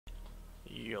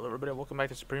Yo everybody, welcome back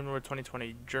to Supreme Lord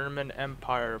 2020 German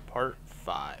Empire Part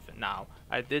 5. Now,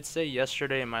 I did say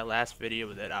yesterday in my last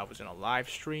video that I was gonna live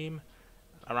stream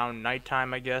around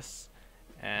nighttime, I guess,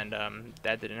 and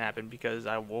that didn't happen because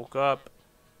I woke up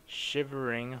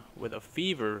shivering with a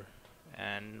fever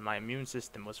and my immune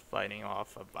system was fighting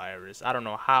off a virus. I don't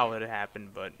know how it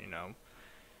happened, but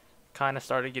kind of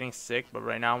started getting sick, but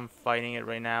right now I'm fighting it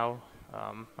right now.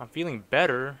 I'm feeling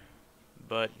better,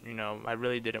 but I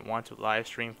really didn't want to live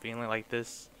stream feeling like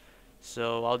this,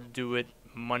 so I'll do it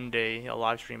Monday. I'll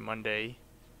live stream Monday.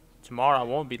 Tomorrow I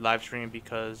won't be live streaming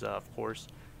because of course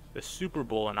the Super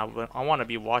Bowl, and I want to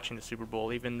be watching the Super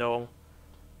Bowl even though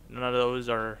none of those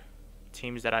are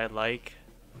teams that I like.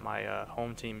 My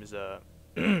home team is the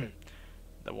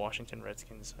Washington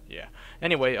Redskins. Yeah,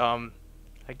 anyway,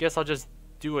 I guess I'll just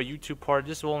do a YouTube part.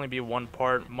 This will only be one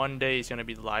part. Monday is gonna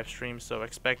be the live stream, so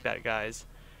expect that, guys.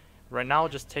 Right now, I'll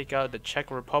just take out the Czech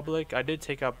Republic. I did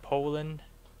take out Poland,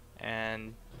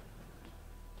 and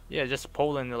yeah, just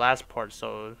Poland the last part.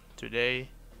 So today,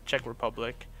 Czech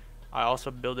Republic. I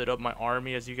also built up my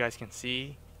army, as you guys can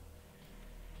see.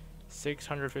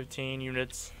 615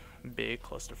 units, big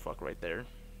clusterfuck right there.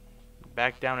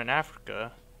 Back down in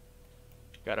Africa,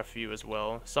 got a few as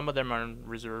well. Some of them are in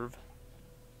reserve.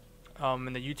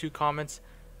 In the YouTube comments,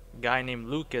 a guy named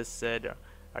Lucas said,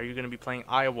 "Are you gonna be playing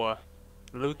Iowa?"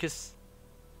 Lucas,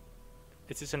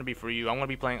 it's just gonna be for you. I'm gonna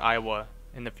be playing Iowa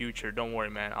in the future. Don't worry,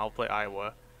 man. I'll play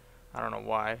Iowa. I don't know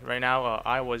why. Right now,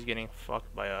 Iowa's getting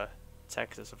fucked by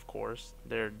Texas, of course.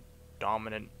 They're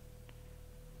dominant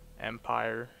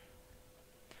empire.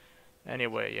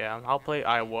 Anyway, yeah, I'll play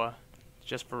Iowa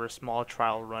just for a small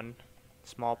trial run,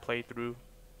 small playthrough,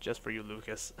 just for you,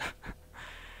 Lucas.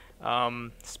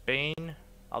 Spain,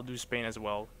 I'll do Spain as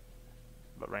well.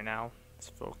 But right now, let's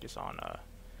focus on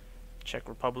Czech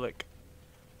Republic.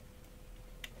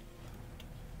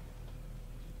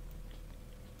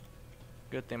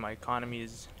 Good thing my economy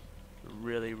is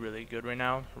really good right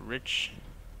now. Rich,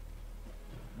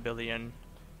 billion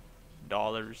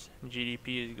dollars.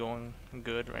 GDP is going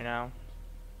good right now.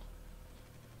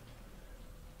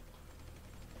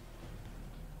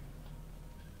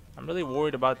 I'm really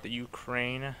worried about the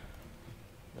Ukraine.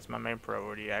 That's my main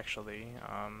priority, actually.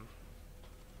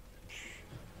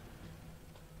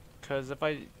 Because if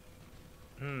I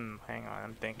hang on,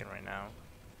 I'm thinking right now.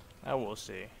 We'll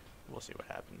see what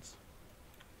happens.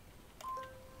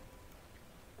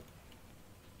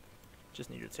 Just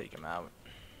need to take him out.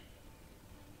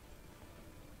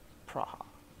 Praha.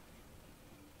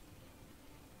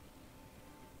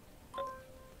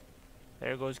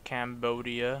 There goes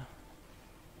Cambodia.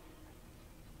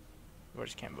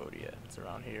 Where's Cambodia? It's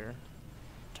around here.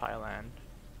 Thailand.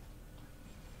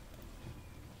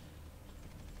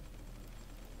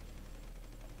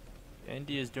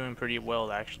 India is doing pretty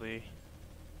well, actually.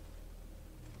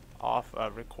 Off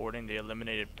recording, they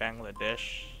eliminated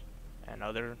Bangladesh, and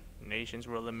other nations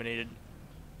were eliminated.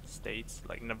 States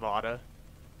like Nevada.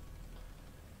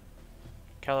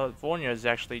 California is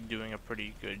actually doing a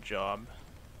pretty good job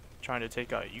trying to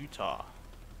take out Utah.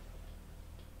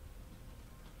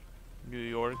 New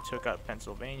York took out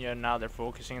Pennsylvania. Now they're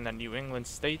focusing on the New England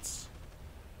states.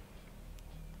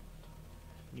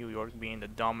 New York being the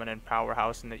dominant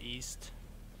powerhouse in the East.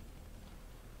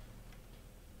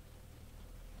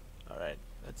 Alright,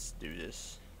 let's do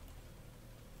this.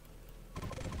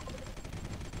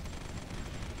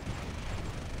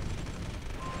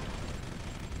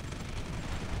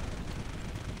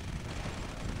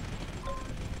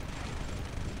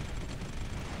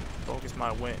 Focus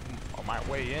my way on my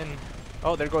way in.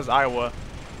 Oh, there goes Iowa.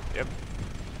 Yep.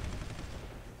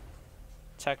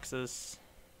 Texas,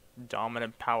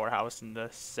 dominant powerhouse in the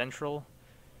central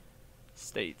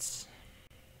states.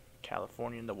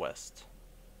 California in the west.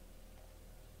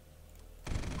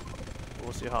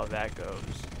 We'll see how that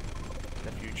goes in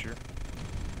the future.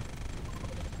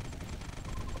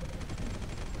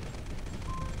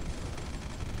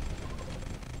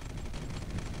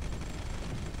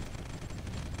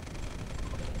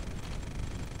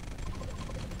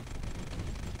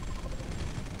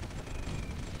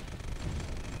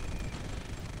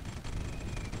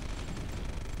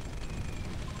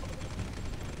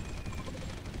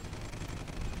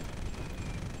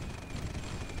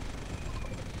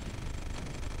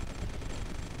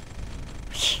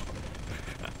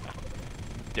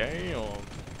 Damn.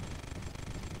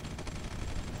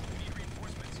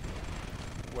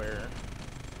 Where?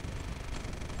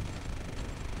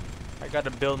 I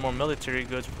gotta build more military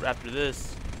goods after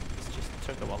this. This just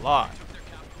took up a lot.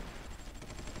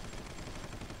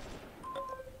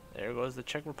 There goes the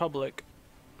Czech Republic.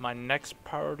 My next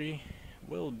priority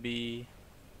will be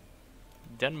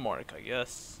Denmark, I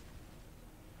guess.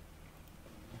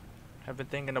 I've been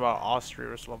thinking about Austria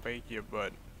or Slovakia,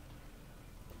 but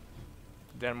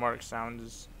Denmark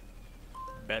sounds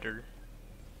better.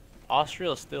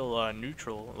 Austria is still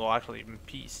neutral, well, actually in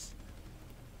peace.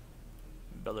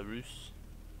 Belarus.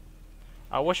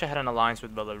 I wish I had an alliance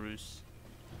with Belarus.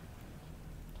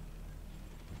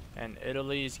 And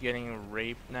Italy is getting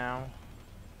raped now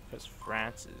because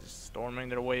France is storming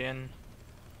their way in.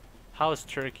 How is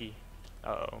Turkey?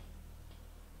 Uh-oh.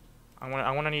 I'm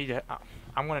gonna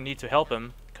need to help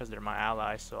him because they're my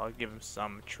allies, so I'll give him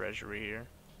some treasury here.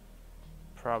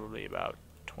 Probably about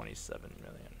 27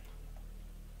 million.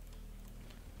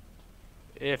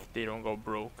 If they don't go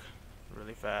broke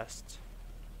really fast.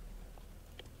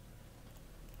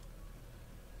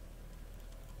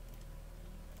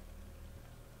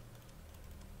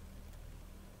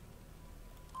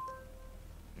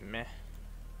 Meh.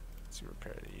 Let's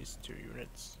repair these 2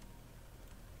 units.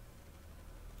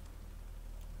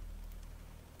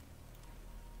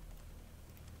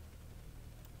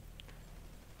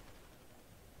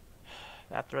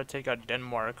 After I take out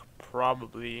Denmark,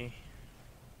 probably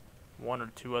 1 or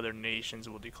 2 other nations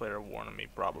will declare war on me,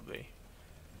 probably.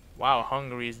 Wow,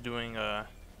 Hungary is doing a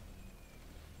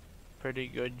pretty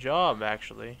good job,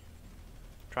 actually.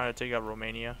 Trying to take out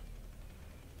Romania.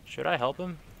 Should I help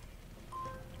him?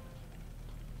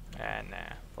 Ah,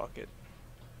 nah, fuck it.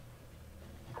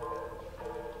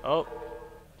 Oh,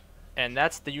 and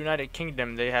that's the United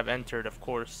Kingdom they have entered, of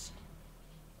course.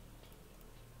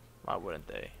 Why wouldn't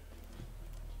they?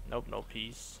 Nope, no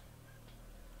peace.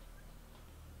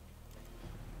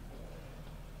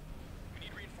 We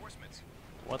need reinforcements.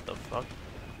 What the fuck?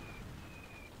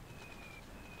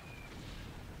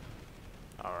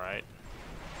 Alright.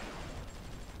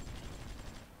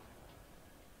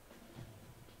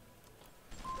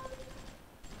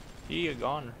 He a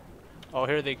goner. Oh,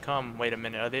 here they come. Wait a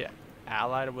minute. Are they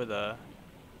allied with a...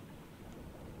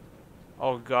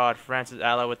 Oh god, France is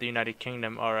allied with the United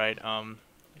Kingdom. Alright,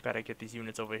 gotta get these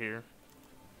units over here.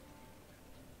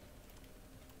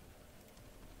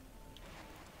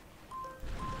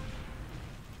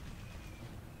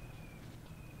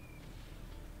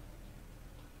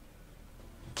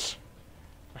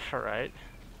 Alright.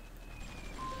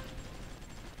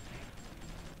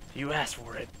 You asked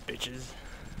for it, bitches.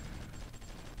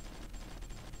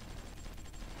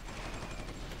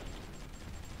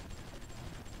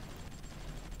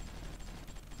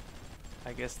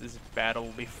 I guess this battle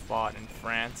will be fought in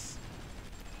France.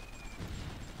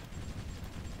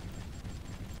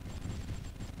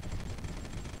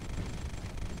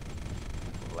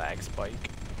 Lag spike.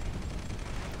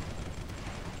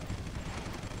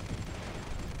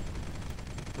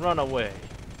 Run away.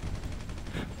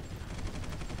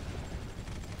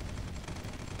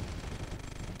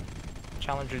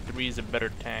 Challenger 3 is a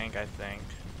better tank, I think.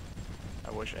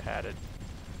 I wish I had it.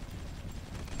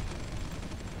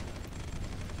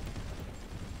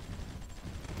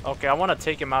 Okay, I want to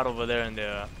take him out over there in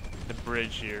the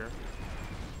bridge here.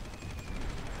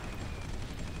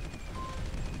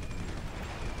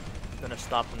 Gonna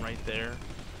stop him right there.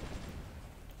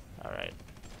 Alright.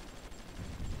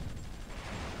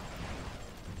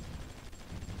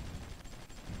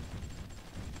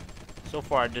 So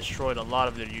far I destroyed a lot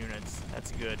of their units.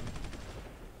 That's good.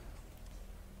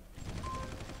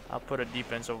 I'll put a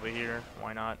defense over here.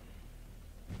 Why not?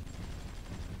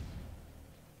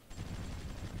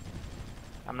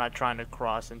 I'm not trying to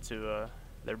cross into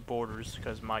their borders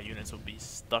because my units will be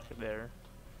stuck there,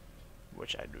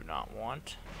 which I do not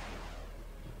want.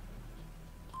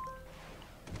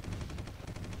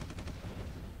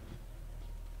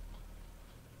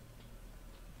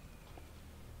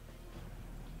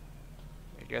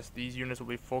 I guess these units will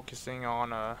be focusing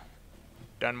on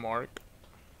Denmark.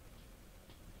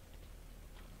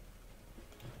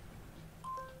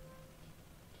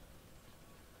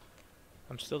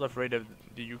 I'm still afraid of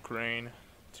the Ukraine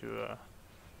to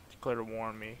declare war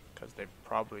on me, because they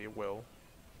probably will.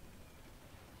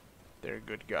 They're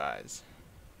good guys.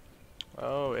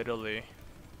 Oh, Italy.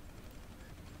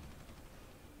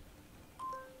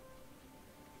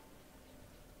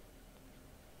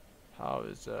 How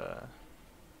is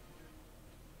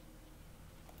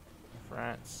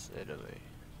France, Italy?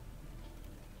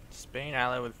 Spain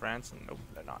allied with France? Nope,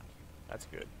 they're not. That's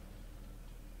good.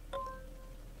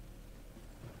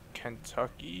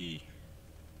 Kentucky.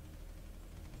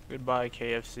 Goodbye,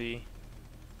 KFC.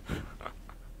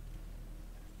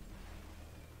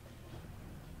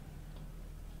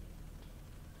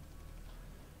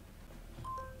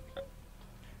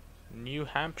 New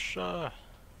Hampshire.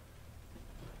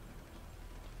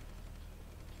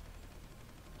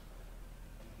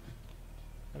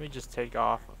 Let me just take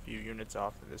off a few units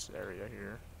off of this area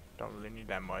here. Don't really need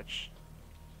that much.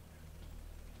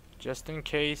 Just in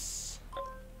case,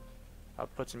 I'll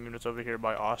put some units over here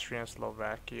by Austria and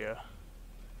Slovakia.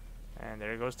 And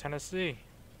there goes Tennessee.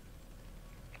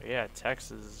 But yeah,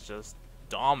 Texas is just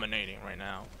dominating right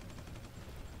now.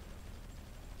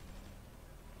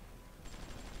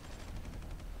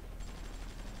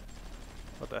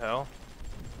 What the hell?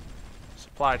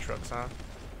 Supply trucks, huh?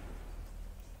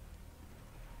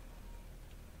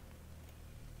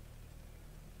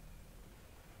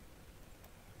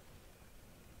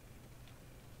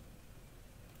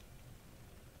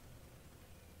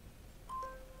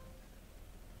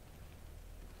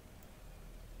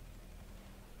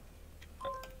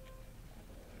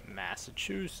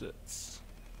 Massachusetts.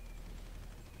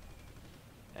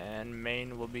 And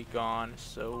Maine will be gone,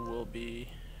 so will be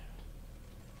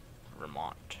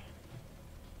Vermont.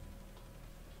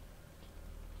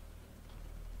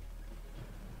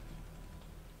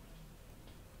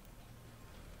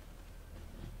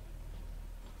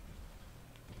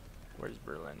 Where's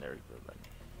Berlin? There's Berlin.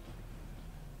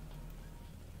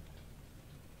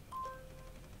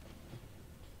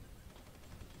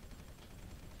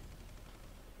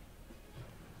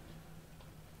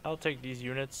 I'll take these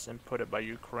units and put it by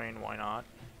Ukraine, why not?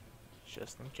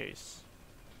 Just in case.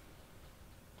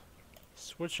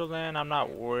 Switzerland, I'm not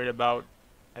worried about,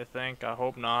 I think. I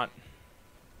hope not.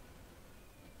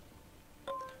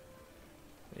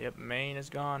 Yep, Maine is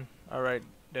gone. Alright,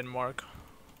 Denmark,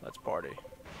 let's party.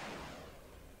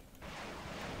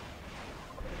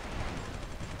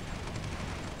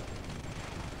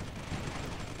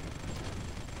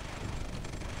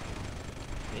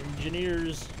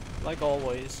 Engineers, like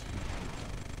always.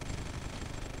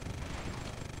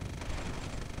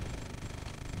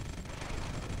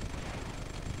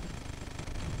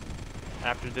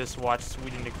 After this, watch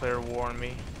Sweden declare war on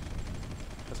me,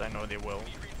 because I know they will.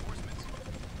 Need reinforcements.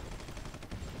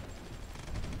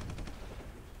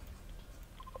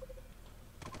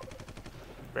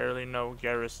 Barely no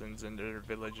garrisons in their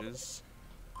villages.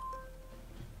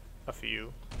 A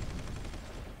few.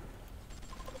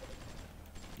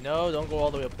 No, don't go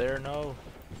all the way up there, no.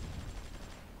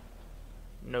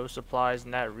 No supplies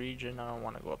in that region. I don't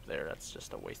want to go up there. That's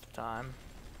just a waste of time.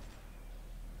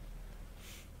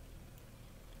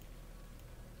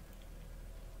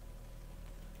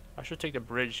 I should take the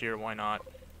bridge here, why not?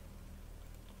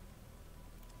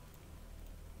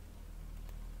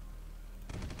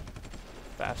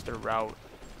 Faster route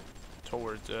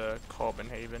towards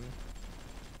Copenhagen.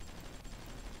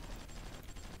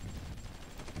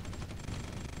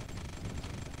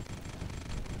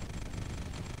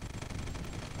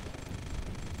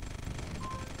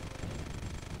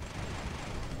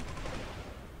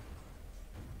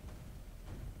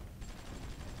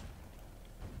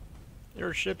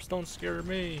 Your ships don't scare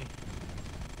me.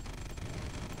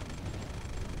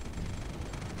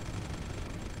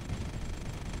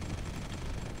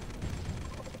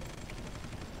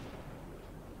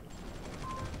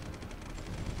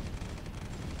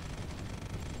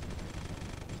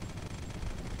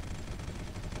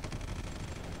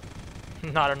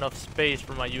 Not enough space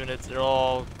for my units. They're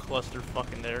all clustered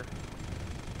fucking there.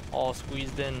 All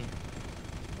squeezed in.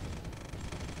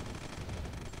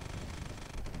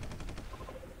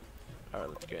 Alright,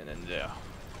 let's get in there.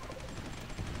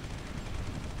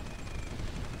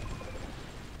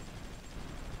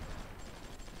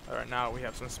 Alright, now we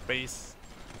have some space.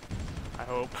 I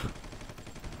hope.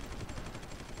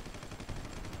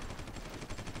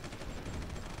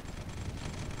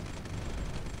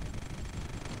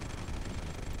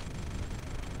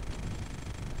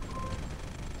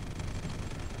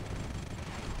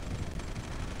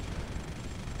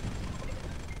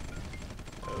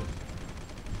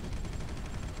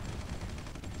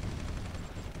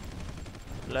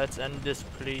 Let's end this,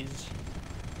 please.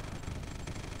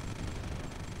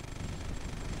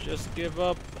 Just give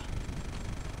up.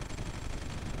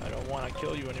 I don't want to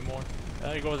kill you anymore.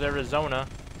 There goes Arizona.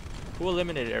 Who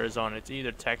eliminated Arizona? It's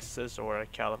either Texas or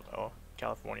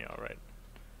California, alright.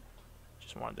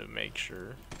 Just wanted to make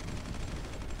sure.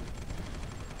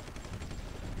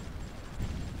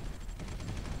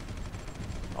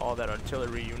 All that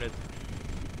artillery unit.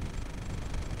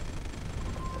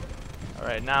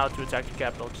 Alright, now to attack the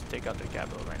capital. Just take out the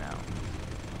capital right now.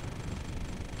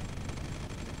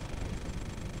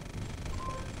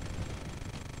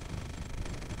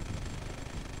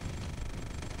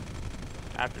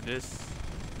 After this,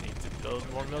 need to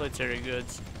build more military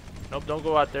goods. Nope, don't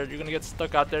go out there. You're gonna get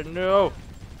stuck out there. No!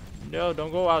 No,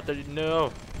 don't go out there.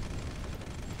 No!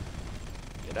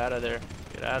 Get out of there.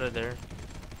 Get out of there.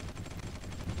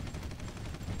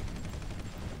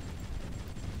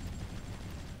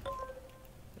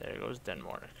 was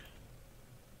Denmark.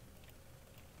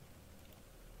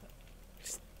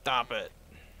 Stop it.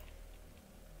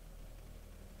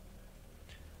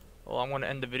 Well, I'm gonna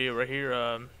end the video right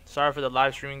here. Sorry for the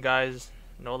live streaming, guys.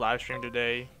 No live stream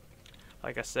today.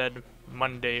 Like I said,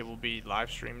 Monday will be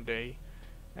live stream day,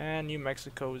 and New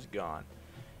Mexico is gone.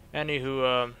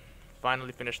 Anywho,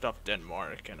 finally finished off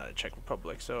Denmark and Czech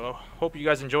Republic. So hope you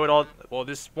guys enjoyed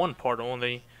this one part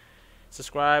only.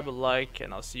 Subscribe, like,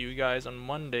 and I'll see you guys on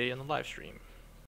Monday in the live stream.